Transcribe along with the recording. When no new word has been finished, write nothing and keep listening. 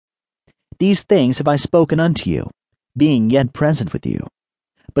These things have I spoken unto you, being yet present with you.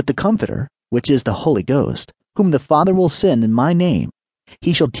 But the Comforter, which is the Holy Ghost, whom the Father will send in my name,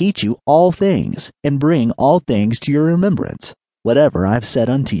 he shall teach you all things, and bring all things to your remembrance, whatever I have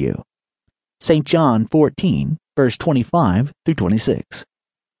said unto you. St. John 14, verse 25 through 26.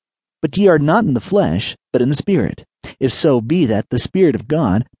 But ye are not in the flesh, but in the Spirit, if so be that the Spirit of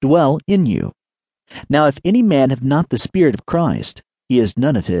God dwell in you. Now if any man have not the Spirit of Christ, he is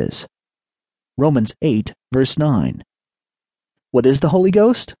none of his. Romans 8, verse 9. What is the Holy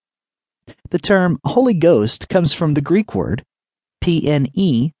Ghost? The term Holy Ghost comes from the Greek word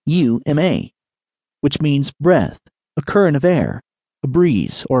pneuma, which means breath, a current of air, a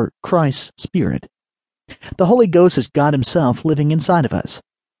breeze, or Christ's Spirit. The Holy Ghost is God Himself living inside of us.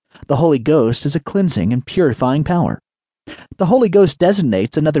 The Holy Ghost is a cleansing and purifying power. The Holy Ghost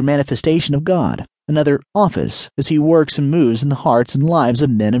designates another manifestation of God, another office, as He works and moves in the hearts and lives of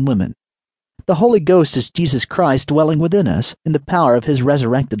men and women. The Holy Ghost is Jesus Christ dwelling within us in the power of His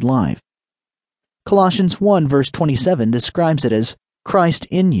resurrected life. Colossians 1 verse 27 describes it as Christ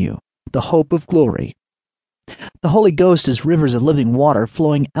in you, the hope of glory. The Holy Ghost is rivers of living water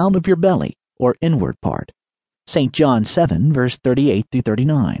flowing out of your belly, or inward part. St. John 7 verse 38 through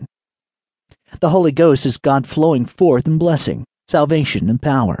 39. The Holy Ghost is God flowing forth in blessing, salvation, and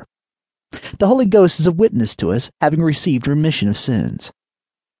power. The Holy Ghost is a witness to us having received remission of sins.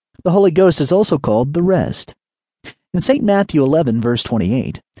 The Holy Ghost is also called the rest. In St. Matthew 11 verse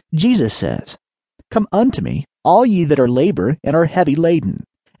 28, Jesus says, Come unto me, all ye that are labor and are heavy laden,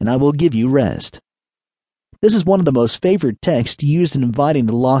 and I will give you rest. This is one of the most favored texts used in inviting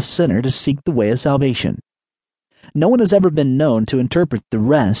the lost sinner to seek the way of salvation. No one has ever been known to interpret the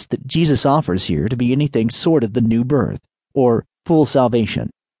rest that Jesus offers here to be anything short of the new birth, or full salvation.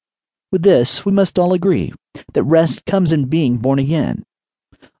 With this, we must all agree that rest comes in being born again.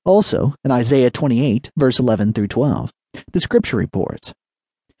 Also, in Isaiah 28, verse 11 through 12, the Scripture reports,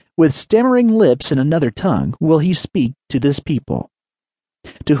 With stammering lips and another tongue will he speak to this people,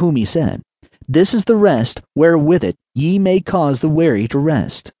 to whom he said, This is the rest wherewith it ye may cause the weary to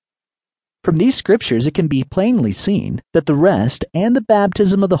rest. From these Scriptures it can be plainly seen that the rest and the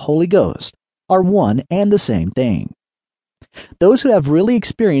baptism of the Holy Ghost are one and the same thing. Those who have really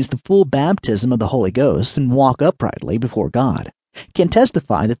experienced the full baptism of the Holy Ghost and walk uprightly before God can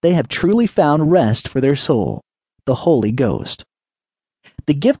testify that they have truly found rest for their soul, the Holy Ghost.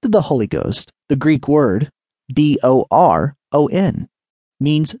 The gift of the Holy Ghost, the Greek word doron,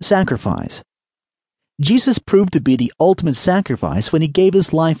 means sacrifice. Jesus proved to be the ultimate sacrifice when He gave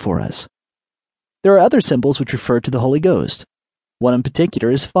His life for us. There are other symbols which refer to the Holy Ghost. One in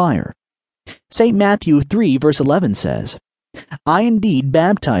particular is fire. St. Matthew 3 verse 11 says, I indeed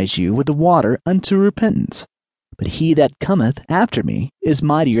baptize you with the water unto repentance, but he that cometh after me is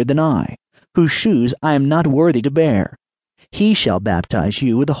mightier than I, whose shoes I am not worthy to bear. He shall baptize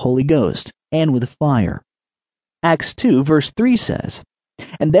you with the Holy Ghost and with fire. Acts 2 verse 3 says,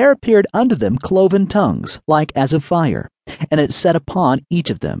 And there appeared unto them cloven tongues, like as of fire, and it sat upon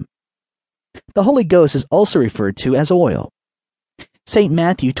each of them. The Holy Ghost is also referred to as oil. St.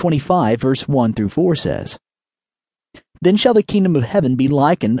 Matthew 25 verse 1 through 4 says, Then shall the kingdom of heaven be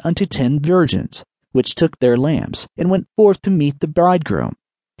likened unto 10 virgins, which took their lamps, and went forth to meet the bridegroom.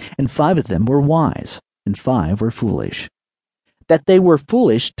 And 5 of them were wise, and 5 were foolish. That they were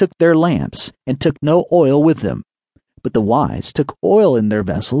foolish took their lamps, and took no oil with them. But the wise took oil in their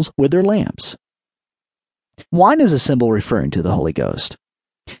vessels with their lamps. Wine is a symbol referring to the Holy Ghost.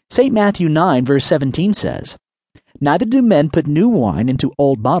 St. Matthew 9 verse 17 says, Neither do men put new wine into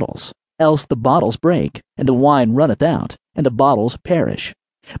old bottles, else the bottles break, and the wine runneth out, and the bottles perish.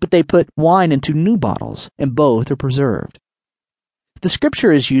 But they put wine into new bottles, and both are preserved. The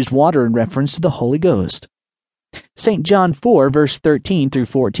Scripture has used water in reference to the Holy Ghost. St. John 4 verse 13 through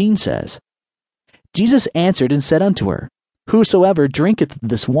 14 says, Jesus answered and said unto her, Whosoever drinketh of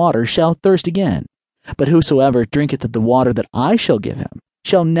this water shall thirst again. But whosoever drinketh of the water that I shall give him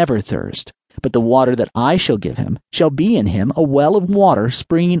shall never thirst. But the water that I shall give him shall be in him a well of water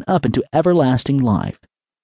springing up into everlasting life.